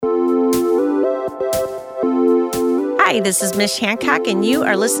Hi, this is Mish Hancock, and you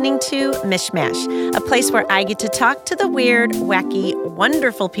are listening to Mishmash, a place where I get to talk to the weird, wacky,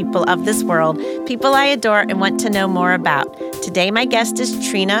 wonderful people of this world, people I adore and want to know more about. Today, my guest is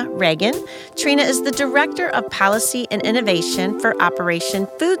Trina Reagan. Trina is the Director of Policy and Innovation for Operation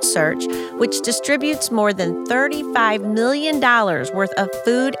Food Search, which distributes more than $35 million worth of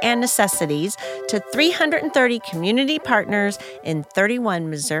food and necessities to 330 community partners in 31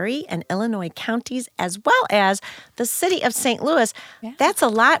 Missouri and Illinois counties, as well as the city of St. Louis. Yeah. That's a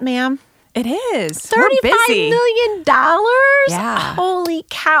lot, ma'am. It is. $35 million? Yeah. Holy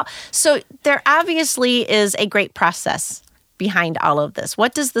cow. So there obviously is a great process behind all of this.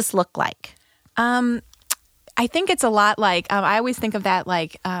 What does this look like? I think it's a lot like, I always think of that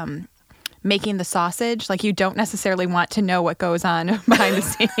like making the sausage. Like you don't necessarily want to know what goes on behind the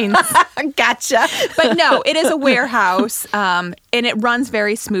scenes. Gotcha. But no, it is a warehouse and it runs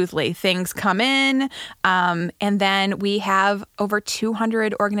very smoothly. Things come in and then we have over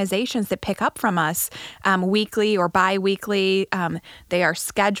 200 organizations that pick up from us weekly or bi-weekly. They are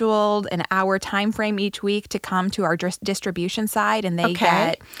scheduled an hour time frame each week to come to our distribution side, and they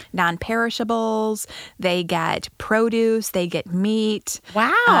get non-perishables, they get produce, they get meat.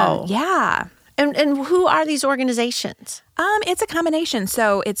 Wow. Yeah. And who are these organizations? It's a combination.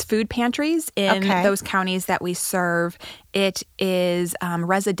 So it's food pantries in those counties that we serve. It is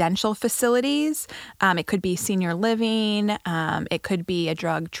residential facilities. It could be senior living. It could be a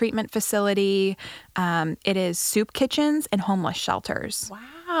drug treatment facility. It is soup kitchens and homeless shelters.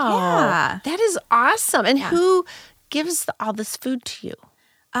 Wow. Yeah. That is awesome. And who gives all this food to you?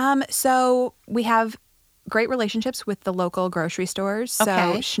 So we have great relationships with the local grocery stores. So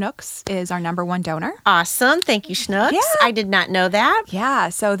Schnucks is our number one donor. Awesome. Thank you, Schnucks. Yeah. I did not know that. Yeah.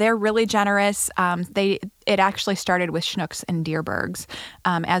 So they're really generous. It actually started with Schnucks and Dierbergs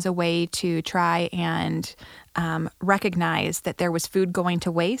as a way to try and recognize that there was food going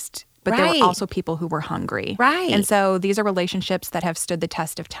to waste, but there were also people who were hungry. Right. And so these are relationships that have stood the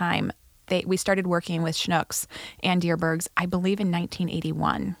test of time. We started working with Schnucks and Dierbergs, I believe, in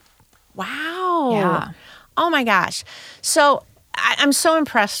 1981. Wow. Yeah. Oh, my gosh. So I'm so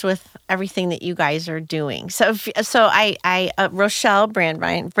impressed with everything that you guys are doing. So Rochelle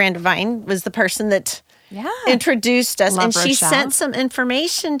Brandevine was the person that introduced us. Love and she Rochelle. sent some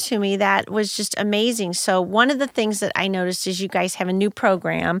information to me that was just amazing. So one of the things that I noticed is you guys have a new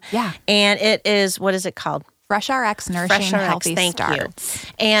program. Yeah. And it is, what is it called? Fresh RX Nourishing Healthy Thank Starts.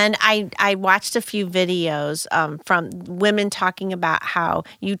 you. And I watched a few videos from women talking about how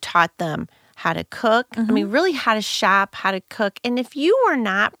you taught them how to cook. I mean, really how to shop, how to cook. And if you were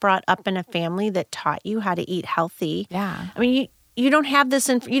not brought up in a family that taught you how to eat healthy, I mean, you don't have this,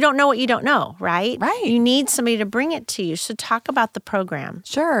 you don't know what you don't know, right? Right. You need somebody to bring it to you. So talk about the program.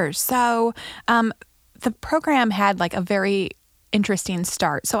 Sure. So the program had like a very interesting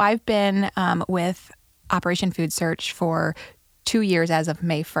start. So I've been with Operation Food Search for 2 years as of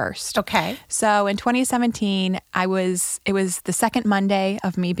May 1st. Okay. So in 2017, it was the second Monday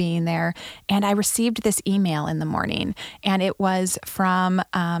of me being there, and I received this email in the morning, and it was from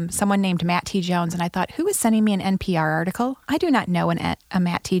someone named Matt T. Jones, and I thought, who is sending me an NPR article? I do not know a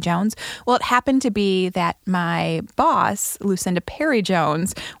Matt T. Jones. Well, it happened to be that my boss, Lucinda Perry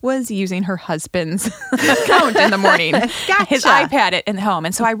Jones, was using her husband's account in the morning. Gotcha. His iPad at home.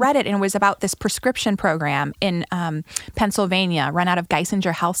 And so I read it, and it was about this prescription program in Pennsylvania, run out of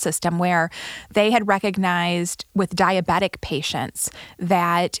Geisinger Health System, where they had recognized with diabetic patients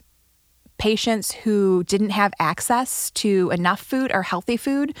that patients who didn't have access to enough food or healthy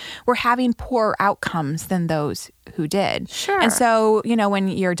food were having poorer outcomes than those who did. Sure. And so, when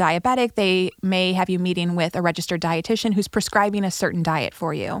you're diabetic, they may have you meeting with a registered dietitian who's prescribing a certain diet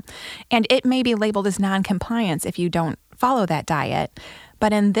for you. And it may be labeled as non-compliance if you don't follow that diet.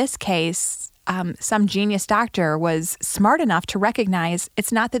 But in this case, some genius doctor was smart enough to recognize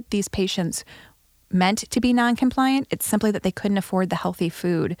it's not that these patients meant to be non-compliant. It's simply that they couldn't afford the healthy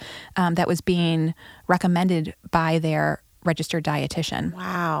food that was being recommended by their registered dietitian.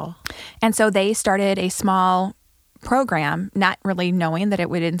 Wow. And so they started a small program, not really knowing that it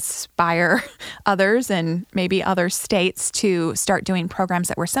would inspire others and maybe other states to start doing programs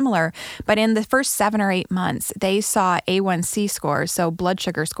that were similar. But in the first 7 or 8 months, they saw A1C scores, so blood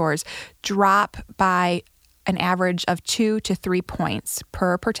sugar scores, drop by an average of 2 to 3 points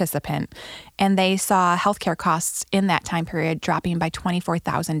per participant. And they saw healthcare costs in that time period dropping by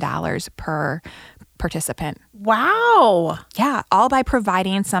 $24,000 per participant. Wow. Yeah, all by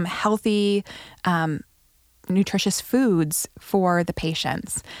providing some healthy, nutritious foods for the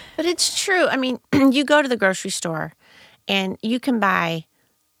patients. But it's true. I mean, you go to the grocery store and you can buy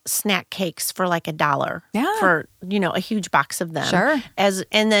snack cakes for like $1 Yeah. for, a huge box of them. Sure.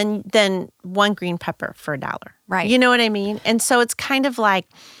 And then one green pepper for $1. Right. You know what I mean? And so it's kind of like,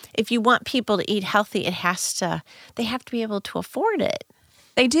 if you want people to eat healthy, they have to be able to afford it.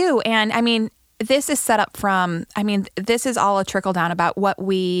 They do. And I mean, this is set up this is all a trickle down about what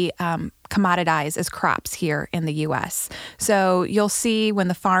we commoditize as crops here in the U.S. So you'll see when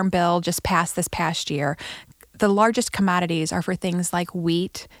the Farm Bill just passed this past year, the largest commodities are for things like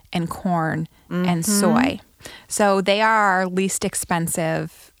wheat and corn and soy. So they are our least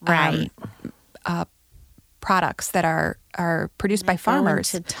expensive products that are produced by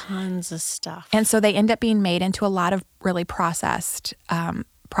farmers. Go into tons of stuff. And so they end up being made into a lot of really processed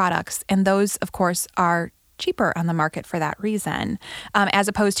products. And those, of course, are cheaper on the market for that reason, as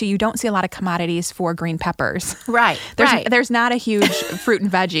opposed to you don't see a lot of commodities for green peppers. Right. There's not a huge fruit and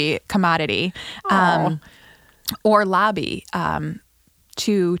veggie commodity or lobby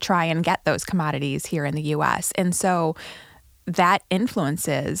to try and get those commodities here in the U.S. And so that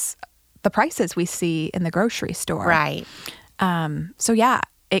influences the prices we see in the grocery store. Right. So yeah,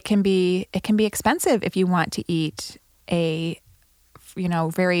 it can be expensive if you want to eat a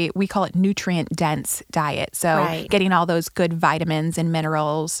we call it nutrient dense diet. So getting all those good vitamins and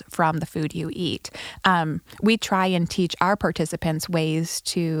minerals from the food you eat. We try and teach our participants ways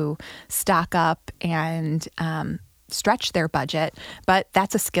to stock up and stretch their budget, but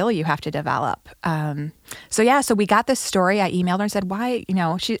that's a skill you have to develop. So we got this story. I emailed her and said, why,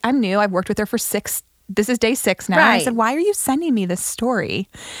 I'm new. I've worked with her for this is day 6 now. Right. I said, why are you sending me this story?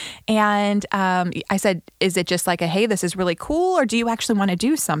 And I said, is it just like hey, this is really cool, or do you actually want to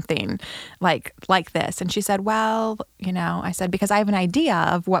do something like this? And she said, well, I said, because I have an idea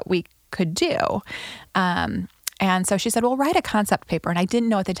of what we could do. And so she said, well, write a concept paper. And I didn't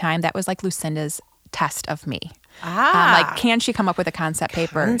know at the time that was like Lucinda's test of me. Can she come up with a concept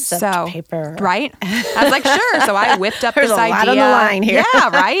paper? Paper. Right? I was like, sure. So I whipped up There's this idea. There's a lot on the line here. Yeah,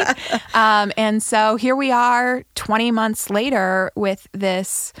 right? And so here we are 20 months later with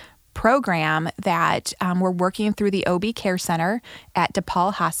this program that we're working through the OB Care Center at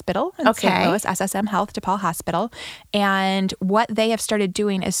DePaul Hospital in St. Louis, SSM Health DePaul Hospital. And what they have started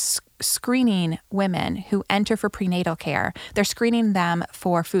doing is screening women who enter for prenatal care. They're screening them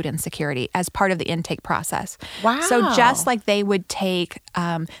for food insecurity as part of the intake process. Wow. So just like they would take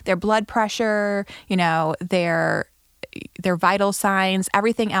their blood pressure, their vital signs,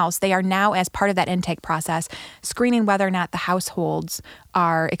 everything else, they are now, as part of that intake process, screening whether or not the households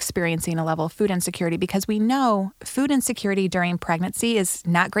are experiencing a level of food insecurity, because we know food insecurity during pregnancy is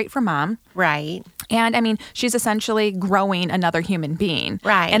not great for mom. Right. And she's essentially growing another human being.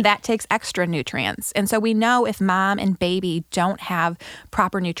 Right. And that takes extra nutrients. And so we know if mom and baby don't have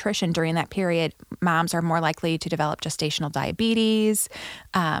proper nutrition during that period, moms are more likely to develop gestational diabetes.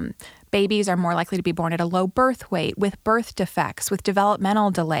 Babies are more likely to be born at a low birth weight, with birth defects, with developmental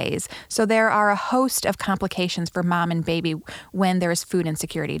delays. So there are a host of complications for mom and baby when there is food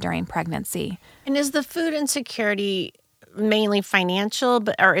insecurity during pregnancy. And is the food insecurity mainly financial,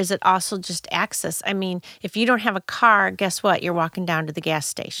 or is it also just access? If you don't have a car, guess what? You're walking down to the gas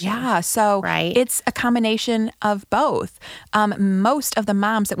station. Yeah, so it's a combination of both. Most of the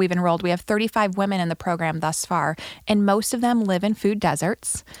moms that we've enrolled, we have 35 women in the program thus far, and most of them live in food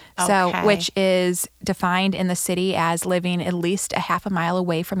deserts, which is defined in the city as living at least a half a mile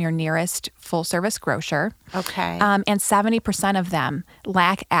away from your nearest full-service grocer. Okay. And 70% of them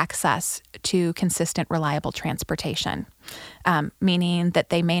lack access to consistent, reliable transportation. Meaning that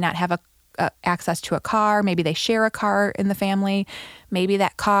they may not have access to a car. Maybe they share a car in the family. Maybe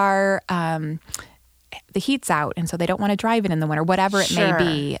that car, the heat's out, and so they don't want to drive it in the winter, whatever it may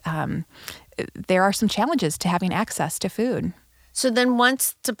be. There are some challenges to having access to food. So then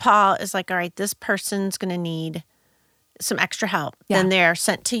once DePaul is like, all right, this person's going to need some extra help, then they're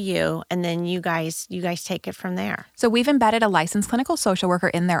sent to you, and then you guys take it from there. So we've embedded a licensed clinical social worker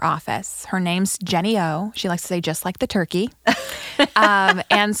in their office. Her name's Jenny O. She likes to say, just like the turkey.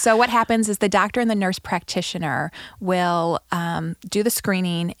 And so what happens is the doctor and the nurse practitioner will do the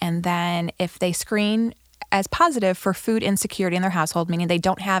screening, and then if they screen as positive for food insecurity in their household, meaning they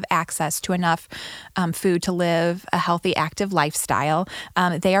don't have access to enough food to live a healthy, active lifestyle,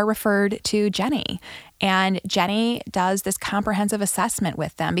 they are referred to Jenny. And Jenny does this comprehensive assessment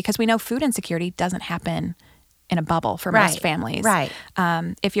with them, because we know food insecurity doesn't happen in a bubble for most families. Right.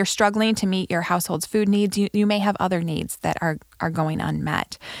 If you're struggling to meet your household's food needs, you may have other needs that are going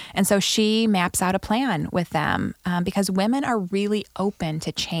unmet. And so she maps out a plan with them, because women are really open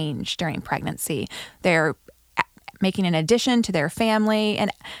to change during pregnancy. They're making an addition to their family,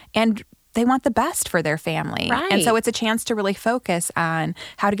 and they want the best for their family. Right. And so it's a chance to really focus on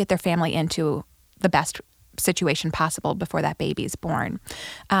how to get their family into the best situation possible before that baby's born.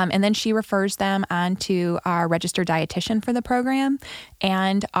 And then she refers them on to our registered dietitian for the program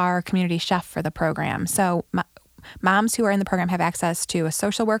and our community chef for the program. So moms who are in the program have access to a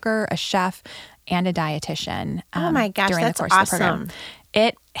social worker, a chef, and a dietitian. Oh my gosh, during that's the course awesome. of the program.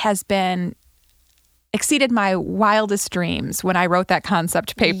 It has been exceeded my wildest dreams when I wrote that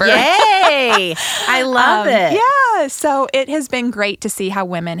concept paper. Yay! I love it. Yeah. So it has been great to see how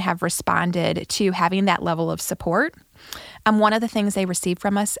women have responded to having that level of support. One of the things they receive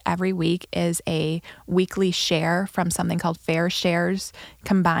from us every week is a weekly share from something called Fair Shares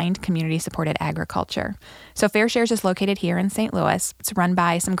Combined Community Supported Agriculture. So Fair Shares is located here in St. Louis. It's run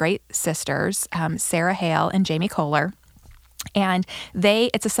by some great sisters, Sarah Hale and Jamie Kohler. And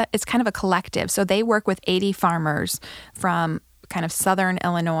it's kind of a collective. So they work with 80 farmers from kind of southern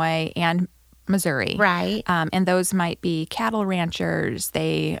Illinois and Missouri. Right. And those might be cattle ranchers.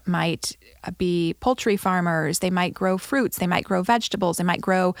 They might be poultry farmers. They might grow fruits. They might grow vegetables. They might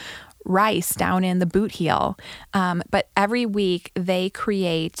grow rice down in the boot heel. But every week they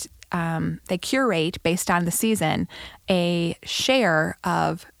curate based on the season a share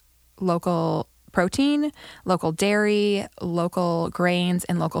of local protein, local dairy, local grains,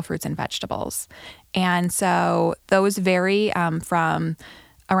 and local fruits and vegetables. And so those vary from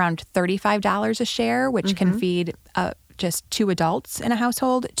around $35 a share, which can feed just 2 adults in a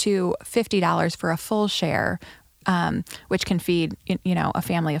household, to $50 for a full share, which can feed, a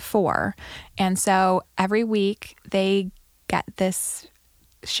family of 4. And so every week they get this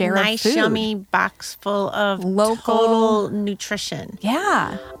share nice, of food. yummy box full of Local total nutrition.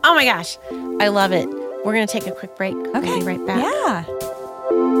 Yeah. Oh my gosh, I love it. We're going to take a quick break. Okay. We'll be right back. Yeah.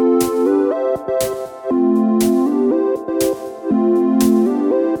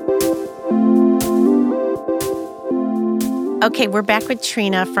 Okay, we're back with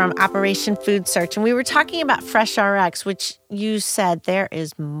Trina from Operation Food Search, and we were talking about Fresh RX, which you said there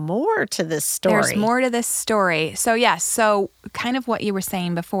is more to this story. There's more to this story. So yes, so kind of what you were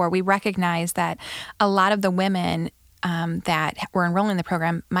saying before, we recognize that a lot of the women that were enrolling in the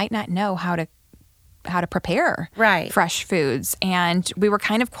program might not know how to prepare fresh foods. And we were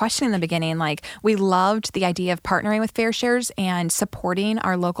kind of questioning in the beginning, like we loved the idea of partnering with Fair Shares and supporting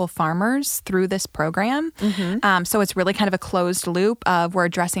our local farmers through this program. So it's really kind of a closed loop of we're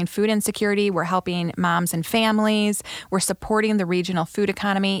addressing food insecurity, we're helping moms and families, we're supporting the regional food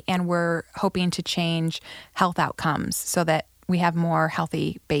economy, and we're hoping to change health outcomes so that we have more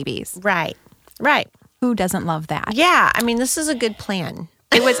healthy babies. Right. Who doesn't love that? Yeah, I mean, this is a good plan.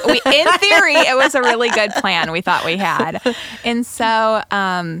 In theory, it was a really good plan we thought we had. And so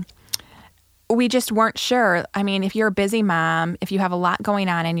we just weren't sure. I mean, if you're a busy mom, if you have a lot going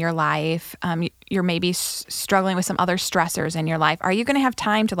on in your life, you're maybe struggling with some other stressors in your life, are you going to have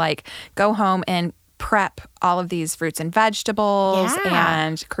time to go home and prep all of these fruits and vegetables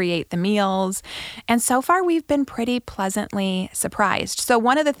and create the meals? And so far, we've been pretty pleasantly surprised. So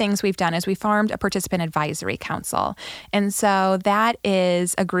one of the things we've done is we formed a participant advisory council. And so that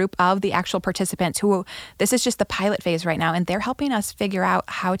is a group of the actual participants who, this is just the pilot phase right now, and they're helping us figure out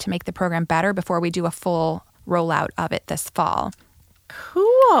how to make the program better before we do a full rollout of it this fall.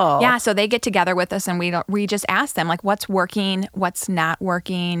 Cool. Yeah, so they get together with us and we just ask them what's working, what's not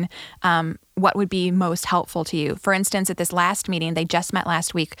working, what would be most helpful to you. For instance, at this last meeting, they just met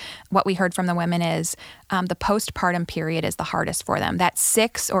last week, what we heard from the women is the postpartum period is the hardest for them. That's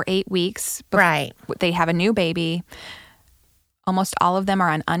 6 or 8 weeks before they have a new baby. Almost all of them are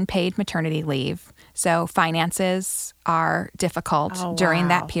on unpaid maternity leave. So finances are difficult during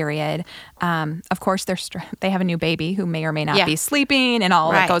that period. Of course, they have a new baby who may or may not be sleeping and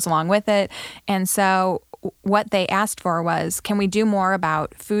all that goes along with it. And so what they asked for was, can we do more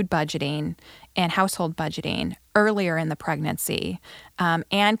about food budgeting and household budgeting earlier in the pregnancy?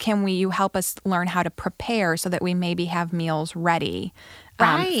 And can you help us learn how to prepare so that we maybe have meals ready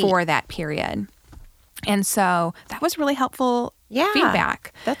for that period? And so that was really helpful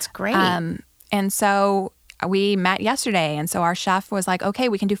feedback. That's great. And so we met yesterday, and so our chef was like, okay,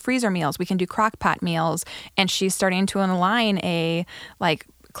 we can do freezer meals, we can do crock pot meals, and she's starting to align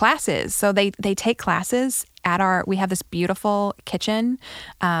classes. So they take classes at we have this beautiful kitchen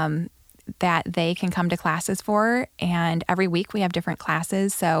that they can come to classes for, and every week we have different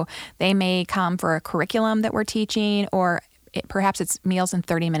classes. So they may come for a curriculum that we're teaching, or perhaps it's meals in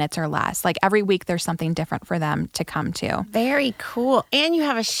 30 minutes or less. Like every week there's something different for them to come to. Very cool. And you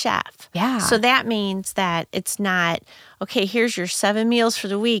have a chef. Yeah. So that means that it's not, okay, here's your 7 meals for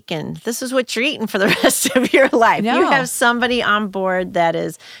the week and this is what you're eating for the rest of your life. No. You have somebody on board that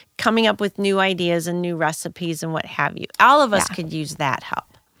is coming up with new ideas and new recipes and what have you. All of us could use that help.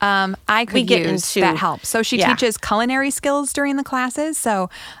 I could use that help. So she teaches culinary skills during the classes.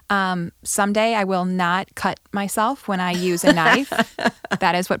 So someday I will not cut myself when I use a knife.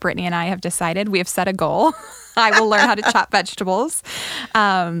 That is what Brittany and I have decided. We have set a goal. I will learn how to chop vegetables.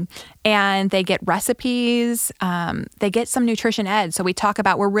 And they get recipes. They get some nutrition ed. So we talk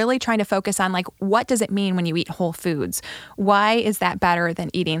about, we're really trying to focus on like, what does it mean when you eat whole foods? Why is that better than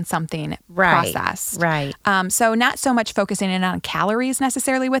eating something processed? Right. So not so much focusing in on calories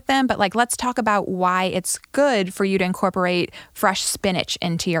necessarily with them, but like, let's talk about why it's good for you to incorporate fresh spinach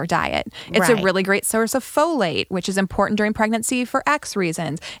into your diet. It's a really great source of folate, which is important during pregnancy for X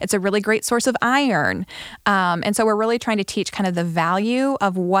reasons. It's a really great source of iron. And so we're really trying to teach kind of the value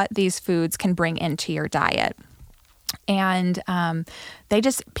of what these foods can bring into your diet. And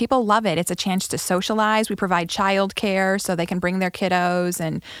people love it. It's a chance to socialize. We provide childcare so they can bring their kiddos,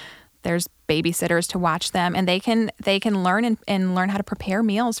 and there's babysitters to watch them, and they can learn and learn how to prepare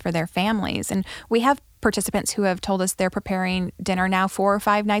meals for their families. And we have participants who have told us they're preparing dinner now 4 or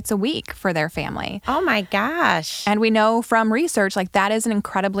 5 nights a week for their family. Oh my gosh. And we know from research, like that is an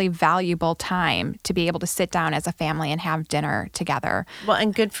incredibly valuable time to be able to sit down as a family and have dinner together. Well,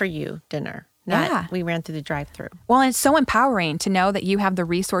 and good for you, dinner. We ran through the drive-through. Well, and it's so empowering to know that you have the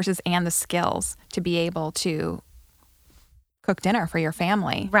resources and the skills to be able to cook dinner for your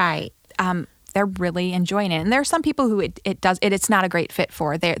family. Right. They're really enjoying it. And there are some people who it's not a great fit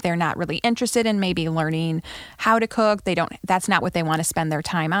for. They're not really interested in maybe learning how to cook. That's not what they want to spend their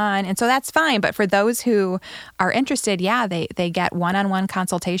time on. And so that's fine. But for those who are interested, they get one-on-one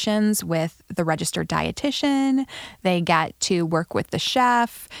consultations with the registered dietitian. They get to work with the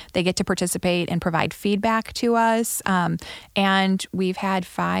chef. They get to participate and provide feedback to us. And we've had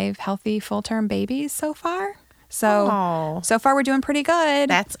 5 healthy full-term babies so far. So far we're doing pretty good.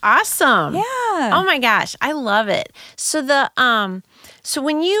 That's awesome. Yeah. Oh my gosh, I love it. So so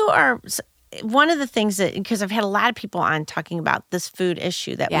when you are, one of the things that, because I've had a lot of people on talking about this food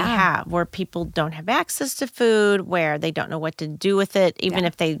issue that we have, where people don't have access to food, where they don't know what to do with it, even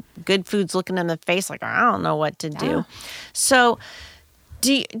if good food's looking in the face, like, I don't know what to do. So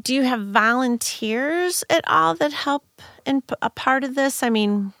do you have volunteers at all that help in a part of this? I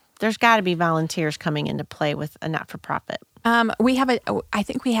mean, there's got to be volunteers coming into play with a not-for-profit. I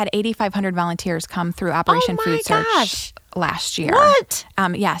think we had 8,500 volunteers come through Operation Food Search last year. What?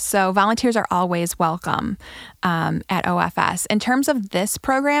 So volunteers are always welcome at OFS. In terms of this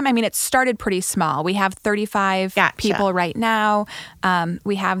program, I mean, it started pretty small. We have 35 people right now.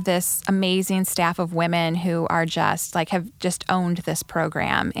 We have this amazing staff of women who are have just owned this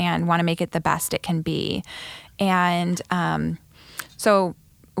program and want to make it the best it can be. And so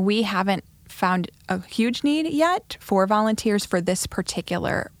we haven't found a huge need yet for volunteers for this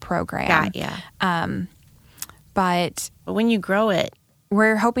particular program. But when you grow it,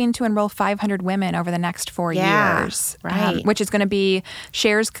 we're hoping to enroll 500 women over the next 4 years, which is going to be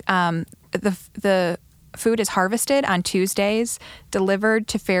shares. The food is harvested on Tuesdays, delivered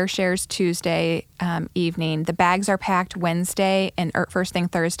to Fair Shares Tuesday evening. The bags are packed Wednesday and first thing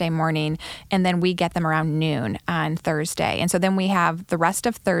Thursday morning, and then we get them around noon on Thursday. And so then we have the rest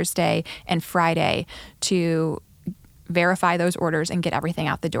of Thursday and Friday to verify those orders and get everything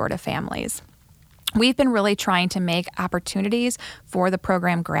out the door to families. We've been really trying to make opportunities for the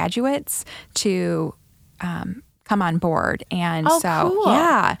program graduates to come on board. And cool.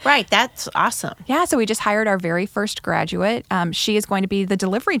 Right. That's awesome. Yeah. So we just hired our very first graduate. She is going to be the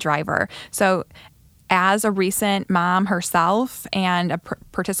delivery driver. So as a recent mom herself and a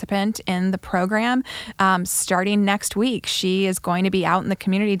participant in the program, starting next week, she is going to be out in the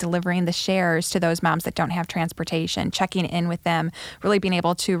community delivering the shares to those moms that don't have transportation, checking in with them, really being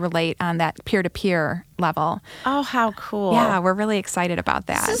able to relate on that peer-to-peer level. Oh, how cool. Yeah, we're really excited about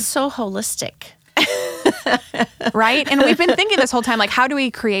that. This is so holistic. Right? And we've been thinking this whole time, like, how do we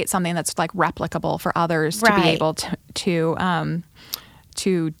create something that's like replicable for others to be able to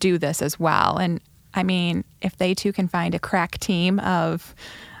do this as well? And I mean, if they too can find a crack team of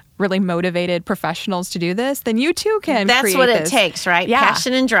really motivated professionals to do this, then you too can That's create what it this. Takes, right? Yeah.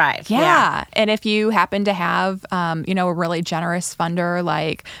 Passion and drive. Yeah. And if you happen to have, a really generous funder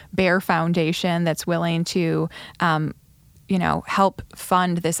like Bear Foundation that's willing to help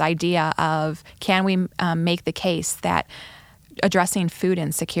fund this idea of, can we make the case that addressing food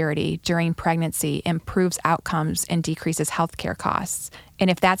insecurity during pregnancy improves outcomes and decreases healthcare costs. And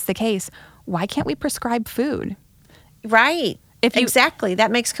if that's the case, why can't we prescribe food? Right. Exactly. That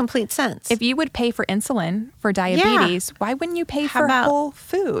makes complete sense. If you would pay for insulin for diabetes, why wouldn't you pay for whole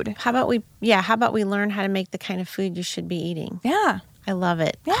food? How about we learn how to make the kind of food you should be eating? Yeah. I love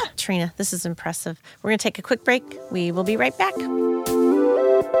it. Yeah. Trina, this is impressive. We're going to take a quick break. We will be right back.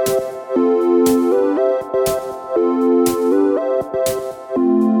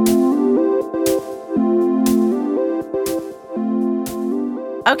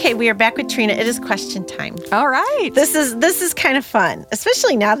 Okay, we are back with Trina. It is question time. All right. This is kind of fun,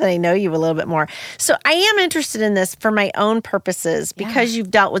 especially now that I know you a little bit more. So I am interested in this for my own purposes because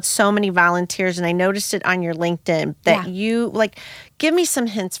you've dealt with so many volunteers, and I noticed it on your LinkedIn that you give me some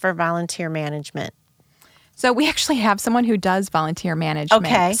hints for volunteer management. So we actually have someone who does volunteer management.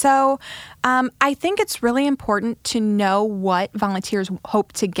 Okay. So I think it's really important to know what volunteers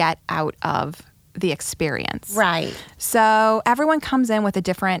hope to get out of the experience. Right. So everyone comes in with a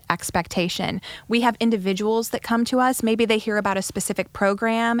different expectation. We have individuals that come to us. Maybe they hear about a specific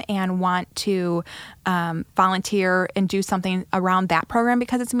program and want to volunteer and do something around that program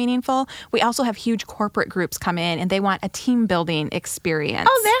because it's meaningful. We also have huge corporate groups come in and they want a team building experience.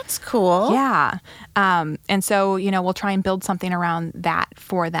 Oh, that's cool. Yeah. And so, we'll try and build something around that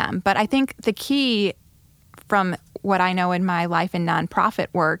for them. But I think the key from what I know in my life in nonprofit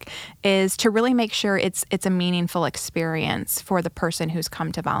work is to really make sure it's a meaningful experience for the person who's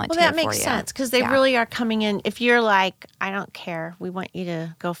come to volunteer. Well, that makes sense because they really are coming in. If you're like, I don't care, we want you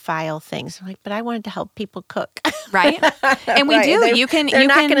to go file things. I'm like, but I wanted to help people cook. Right? And we do. They're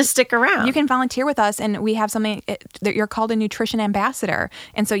not going to stick around. You can volunteer with us, and we have something that you're called a nutrition ambassador.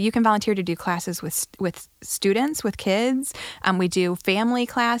 And so you can volunteer to do classes with students, with kids. We do family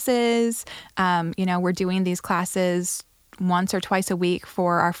classes. We're doing these classes once or twice a week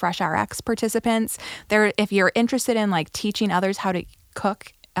for our Fresh RX participants. If you're interested in teaching others how to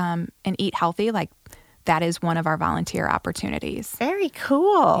cook and eat healthy, that is one of our volunteer opportunities. Very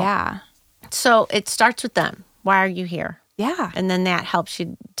cool. Yeah. So it starts with them. Why are you here? Yeah. And then that helps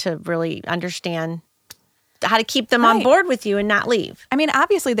you to really understand how to keep them on board with you and not leave. I mean,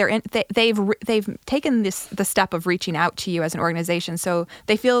 obviously they've taken the step of reaching out to you as an organization, so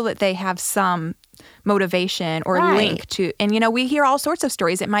they feel that they have some motivation or link to, and we hear all sorts of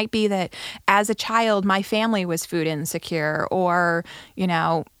stories. It might be that as a child, my family was food insecure, or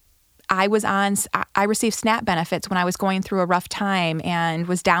I received SNAP benefits when I was going through a rough time and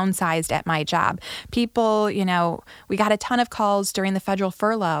was downsized at my job. People, we got a ton of calls during the federal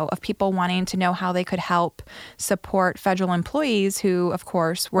furlough of people wanting to know how they could help support federal employees who, of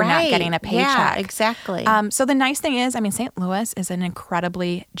course, were not getting a paycheck. Yeah, exactly. So the nice thing is, St. Louis is an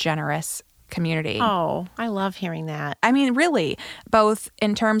incredibly generous community. Oh, I love hearing that. I mean, really, both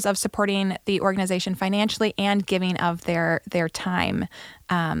in terms of supporting the organization financially and giving of their time.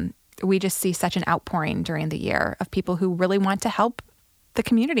 We just see such an outpouring during the year of people who really want to help the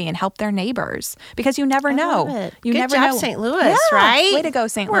community and help their neighbors, because you never know. Love it. You Good never job, know. St. Louis, right? Way to go,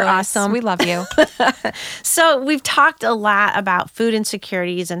 St. We're Louis. awesome. We love you. So we've talked a lot about food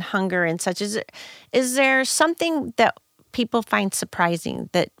insecurities and hunger and such. Is there something that people find surprising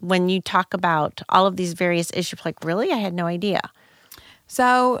that when you talk about all of these various issues, like, really? I had no idea.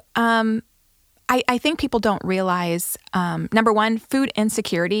 So, I think people don't realize, number one, food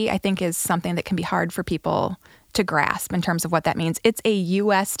insecurity, I think, is something that can be hard for people to grasp in terms of what that means. It's a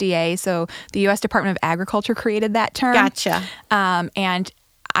USDA, so the U.S. Department of Agriculture created that term. Gotcha. And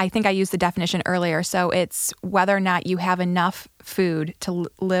I think I used the definition earlier. So it's whether or not you have enough food to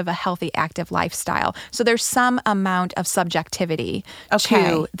live a healthy, active lifestyle. So there's some amount of subjectivity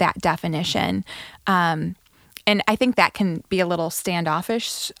to that definition. And I think that can be a little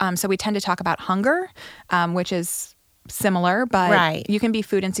standoffish. So we tend to talk about hunger, which is similar, but you can be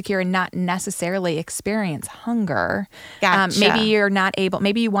food insecure and not necessarily experience hunger. Gotcha. Maybe you're not able,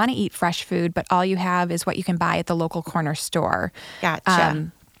 maybe you want to eat fresh food, but all you have is what you can buy at the local corner store.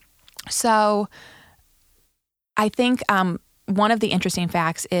 Gotcha. So I think one of the interesting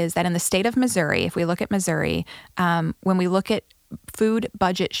facts is that in the state of Missouri, if we look at Missouri, when we look at food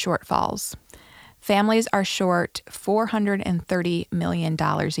budget shortfalls, families are short $430 million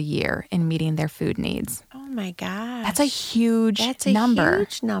a year in meeting their food needs. Oh my gosh. That's a huge number.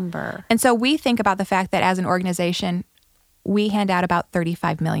 Huge number. And so we think about the fact that as an organization, we hand out about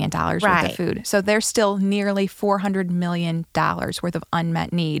 $35 million worth of food. So there's still nearly $400 million worth of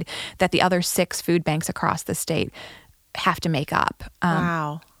unmet need that the other 6 food banks across the state have to make up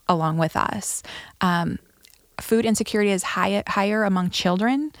along with us. Food insecurity is higher among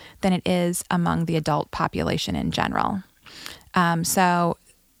children than it is among the adult population in general. So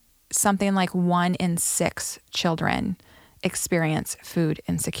something like 1 in 6 children experience food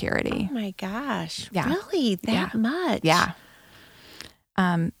insecurity. Oh my gosh. Yeah. Really? That much? Yeah.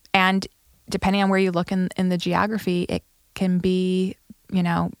 And depending on where you look in the geography, it can be,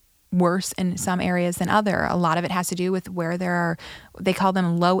 worse in some areas than other. A lot of it has to do with where there are, they call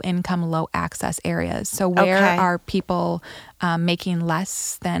them low income, low access areas. So where are people making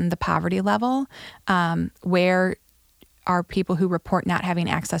less than the poverty level? Where are people who report not having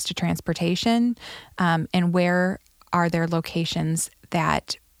access to transportation? And where are there locations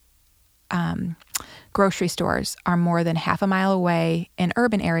that grocery stores are more than half a mile away in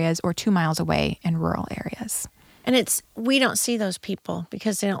urban areas or 2 miles away in rural areas? And we don't see those people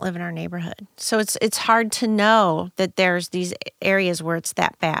because they don't live in our neighborhood. So it's hard to know that there's these areas where it's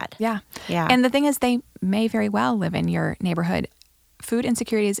that bad. Yeah. Yeah. And the thing is, they may very well live in your neighborhood. Food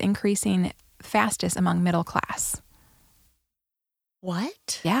insecurity is increasing fastest among middle class.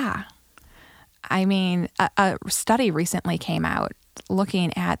 What? Yeah. I mean, a study recently came out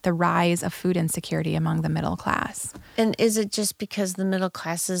looking at the rise of food insecurity among the middle class. And is it just because the middle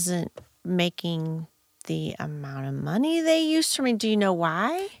class isn't making the amount of money they used to? I mean, do you know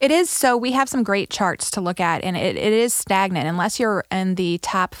why? It is. So we have some great charts to look at, and it is stagnant. Unless you're in the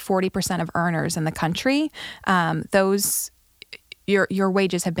top 40% of earners in the country, your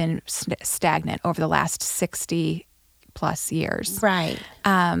wages have been stagnant over the last 60 plus years. Right.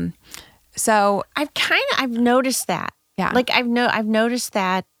 So I've noticed that. Yeah. Like I've noticed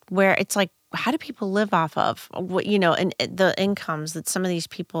that where it's like, how do people live off of what, and the incomes that some of these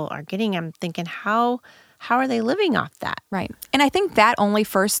people are getting? I'm thinking, how are they living off that? Right. And I think that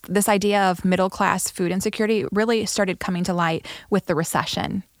this idea of middle class food insecurity really started coming to light with the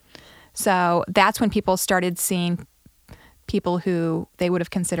recession. So that's when people started seeing people who they would have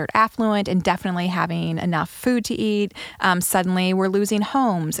considered affluent and definitely having enough food to eat. Suddenly we're losing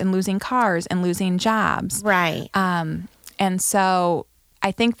homes and losing cars and losing jobs. Right. And so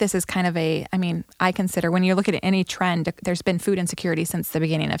I think this is kind of I consider when you look at any trend, there's been food insecurity since the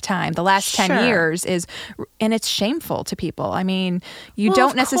beginning of time. The last 10 years and it's shameful to people. I mean, you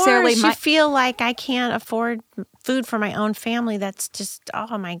don't necessarily... you feel like I can't afford food for my own family. That's just,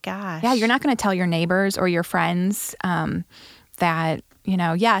 oh my gosh. Yeah, you're not going to tell your neighbors or your friends that,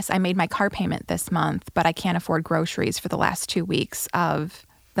 yes, I made my car payment this month, but I can't afford groceries for the last 2 weeks of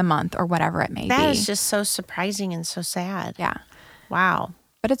the month or whatever it may be. That is just so surprising and so sad. Yeah. Wow.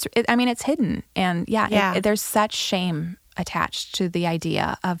 But it's hidden. And there's such shame attached to the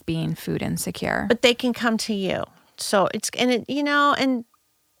idea of being food insecure. But they can come to you. So and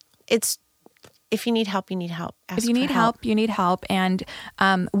it's, if you need help, you need help. If you need help, you need help. And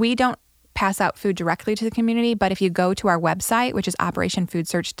we don't pass out food directly to the community, but if you go to our website, which is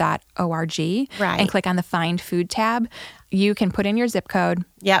operationfoodsearch.org, and click on the Find Food tab, you can put in your zip code.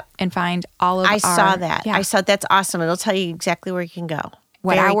 Yep. And find all of I saw that. Yeah. I saw that's awesome. It'll tell you exactly where you can go.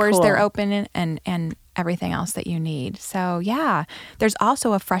 What Very hours cool. they're open and everything else that you need. So yeah, there's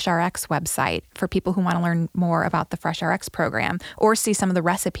also a FreshRx website for people who want to learn more about the FreshRx program or see some of the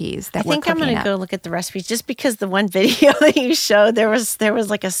recipes that we're cooking up. I think I'm going to go look at the recipes just because the one video that you showed, there was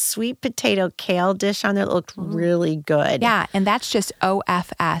like a sweet potato kale dish on there that looked really good. Yeah, and that's just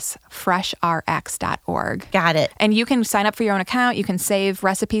ofsfreshrx.org. Got it. And you can sign up for your own account. You can save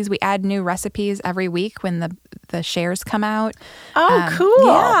recipes. We add new recipes every week when the shares come out. Oh, cool.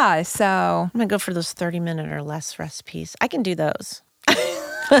 Yeah, so I'm going to go for those 30-minute or less recipes. I can do those.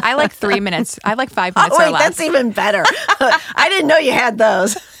 I like 3 minutes. I like 5 minutes wait, or less. that's even better. I didn't know you had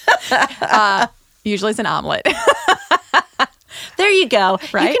those. Usually it's an omelet. There you go.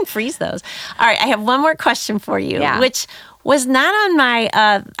 Right? You can freeze those. All right, I have one more question for you, which was not on my,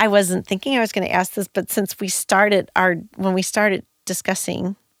 I wasn't thinking I was going to ask this, but since when we started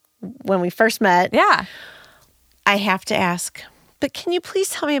discussing when we first met, I have to ask, but can you please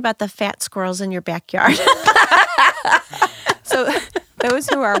tell me about the fat squirrels in your backyard? So those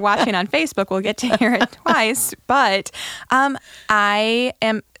who are watching on Facebook will get to hear it twice, but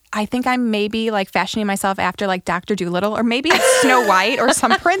I think I'm maybe like fashioning myself after like Dr. Dolittle, or maybe it's Snow White or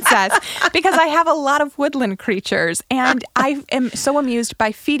some princess, because I have a lot of woodland creatures and I am so amused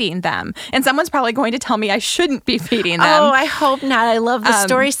by feeding them. And someone's probably going to tell me I shouldn't be feeding them. Oh, I hope not. I love the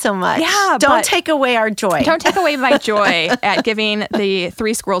story so much. Yeah, Don't take away our joy. Don't take away my joy at giving the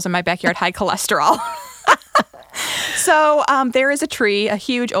 3 squirrels in my backyard high cholesterol. So there is a tree, a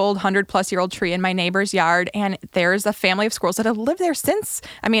huge old 100-plus-year-old tree in my neighbor's yard, and there's a family of squirrels that have lived there since.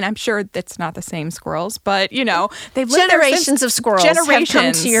 I mean, I'm sure it's not the same squirrels, but they've lived generations there since. Of squirrels generations have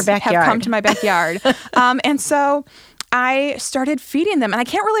come to your backyard. Have come to my backyard, and so I started feeding them, and I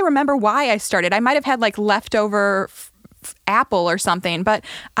can't really remember why I started. I might have had like leftover apple or something. But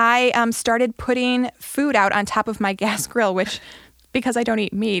I started putting food out on top of my gas grill, which, because I don't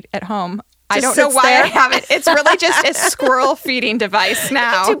eat meat at home, I don't know why I have it. It's really just a squirrel feeding device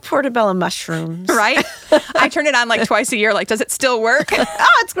now. Do portobello mushrooms. Right? I turn it on like twice a year. Like, does it still work?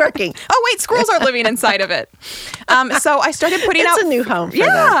 Oh, it's working. Oh, wait, squirrels are living inside of it. So I started putting out... It's a new home for them.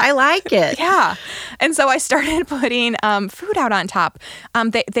 I like it. Yeah. And so I started putting food out on top.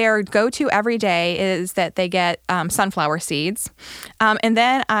 Their go-to every day is that they get sunflower seeds. And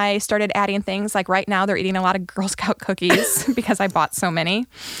then I started adding things like right now they're eating a lot of Girl Scout cookies because I bought so many.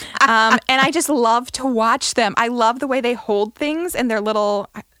 And I just love to watch them. I love the way they hold things and their little...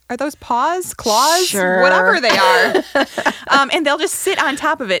 Are those paws? Claws? Sure. Whatever they are. And they'll just sit on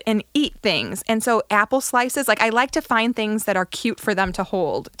top of it and eat things. And so apple slices, like I like to find things that are cute for them to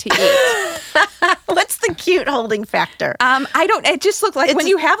hold, to eat. What's the cute holding factor? It just looks like when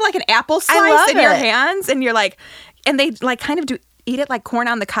you have like an apple slice in your hands and you're like, and they like kind of eat it like corn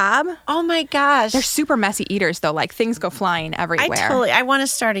on the cob. Oh my gosh. They're super messy eaters though. Like things go flying everywhere. I want to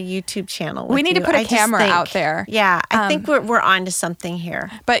start a YouTube channel with We need to put a camera out there. Yeah, I think we're onto something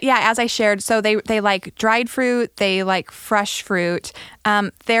here. But yeah, as I shared, so they like dried fruit, they like fresh fruit.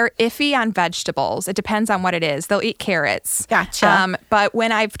 They're iffy on vegetables. It depends on what it is. They'll eat carrots. Gotcha. But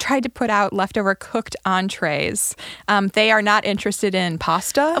when I've tried to put out leftover cooked entrees, they are not interested in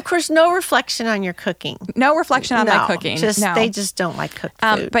pasta. Of course, no reflection on your cooking. No reflection on my cooking. They just don't like cooked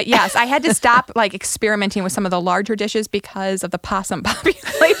food. But yes, I had to stop like experimenting with some of the larger dishes because of the possum population.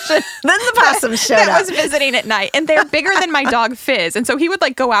 Then the possum showed that up. was visiting at night, and they're bigger than my dog Fizz, and so he would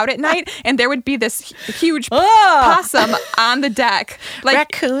like go out at night, and there would be this huge possum on the deck. Like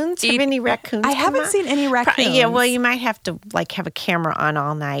raccoons? Have any raccoons? I haven't seen any raccoons. Yeah, well, you might have to like have a camera on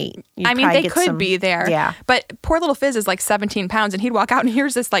all night. They could be there. Yeah, but poor little Fizz is like 17 pounds, and he'd walk out, and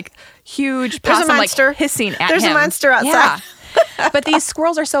here's this like huge possum like hissing at him. There's a monster outside. Yeah. But these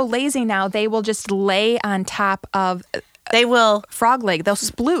squirrels are so lazy now, they will just lay on top of... They will... Frog leg. They'll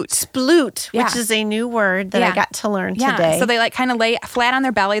sploot. Sploot, which is a new word that I got to learn today. So they like kind of lay flat on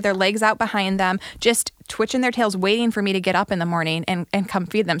their belly, their legs out behind them, just twitching their tails, waiting for me to get up in the morning and come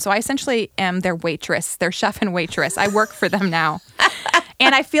feed them. So I essentially am their waitress, their chef and waitress. I work for them now.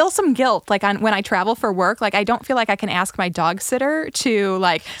 And I feel some guilt, like when I travel for work, like I don't feel like I can ask my dog sitter to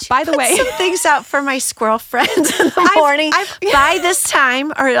like, by the way. Some things out for my squirrel friends in the morning by this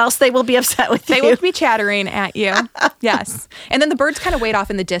time, or else they will be upset with you. They will be chattering at you. Yes. And then the birds kind of wait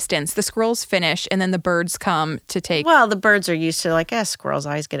off in the distance. The squirrels finish, and then the birds come to take. Well, the birds are used to like, squirrels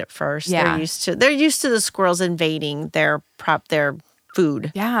always get it first. Yeah. They're used to the squirrels invading their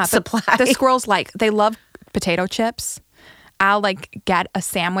food supply. The squirrels they love potato chips. I'll like get a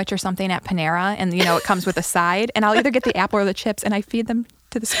sandwich or something at Panera, and it comes with a side, and I'll either get the apple or the chips, and I feed them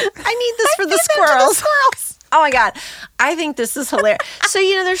to the squirrels. I need this for the squirrels. Oh my God. I think this is hilarious. So,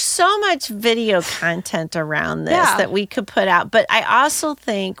 there's so much video content around this that we could put out. But I also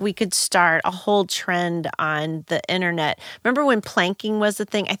think we could start a whole trend on the internet. Remember when planking was the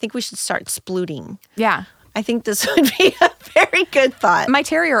thing? I think we should start splooting. Yeah. I think this would be a very good thought. My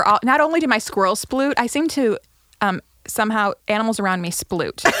terrier, not only do my squirrels sploot, I seem to... somehow animals around me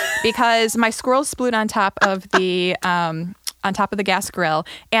sploot because my squirrels sploot on top of the gas grill,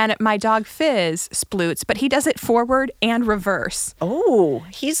 and my dog Fizz sploots, but he does it forward and reverse. Oh,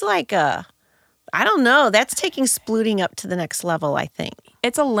 he's like I don't know. That's taking splooting up to the next level, I think.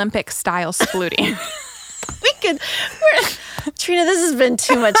 It's Olympic style splooting. Trina, this has been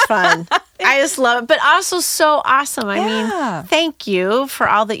too much fun. I just love it, but also so awesome. I mean, thank you for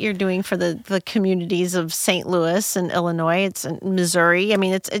all that you're doing for the communities of St. Louis and Illinois. It's in Missouri. I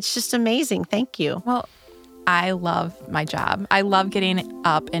mean, it's just amazing. Thank you. Well, I love my job. I love getting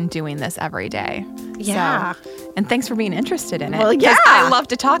up and doing this every day. Yeah. And thanks for being interested in it. Well, yeah. I love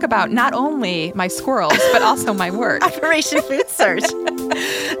to talk about not only my squirrels, but also my work. Operation Food Search.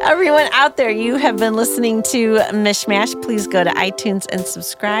 Everyone out there, you have been listening to Mishmash. Please go to iTunes and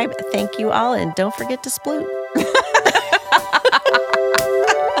subscribe. Thank you all, and don't forget to sploot.